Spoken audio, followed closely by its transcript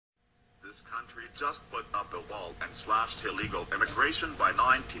This country just put up a wall and slashed illegal immigration by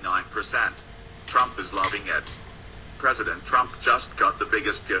 99%. Trump is loving it. President Trump just got the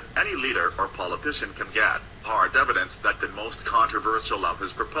biggest gift any leader or politician can get, hard evidence that the most controversial of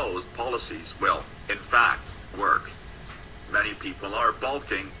his proposed policies will, in fact, work. Many people are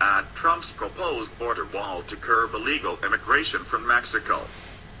balking at Trump's proposed border wall to curb illegal immigration from Mexico.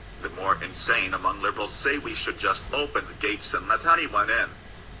 The more insane among liberals say we should just open the gates and let anyone in.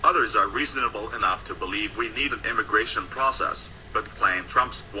 Others are reasonable enough to believe we need an immigration process, but claim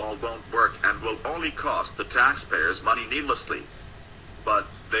Trump's wall won't work and will only cost the taxpayers money needlessly. But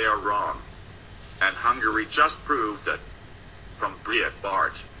they are wrong. And Hungary just proved it. From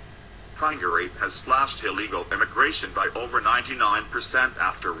Breitbart. Hungary has slashed illegal immigration by over 99%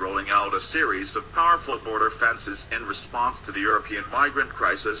 after rolling out a series of powerful border fences in response to the European migrant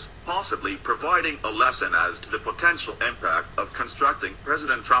crisis, possibly providing a lesson as to the potential impact of constructing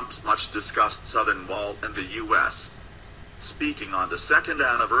President Trump's much-discussed southern wall in the U.S. Speaking on the second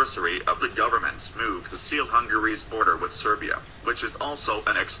anniversary of the government's move to seal Hungary's border with Serbia, which is also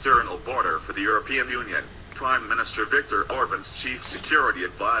an external border for the European Union, Prime Minister Viktor Orban's chief security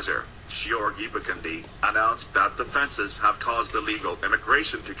advisor, Georgi Bakandi, announced that the fences have caused illegal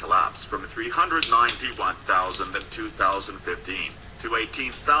immigration to collapse from 391,000 in 2015 to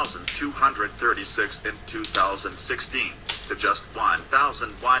 18,236 in 2016 to just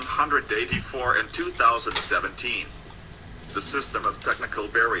 1,184 in 2017. The system of technical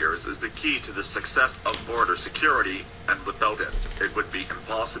barriers is the key to the success of border security, and without it, it would be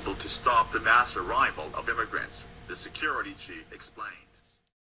impossible to stop the mass arrival of immigrants, the security chief explained.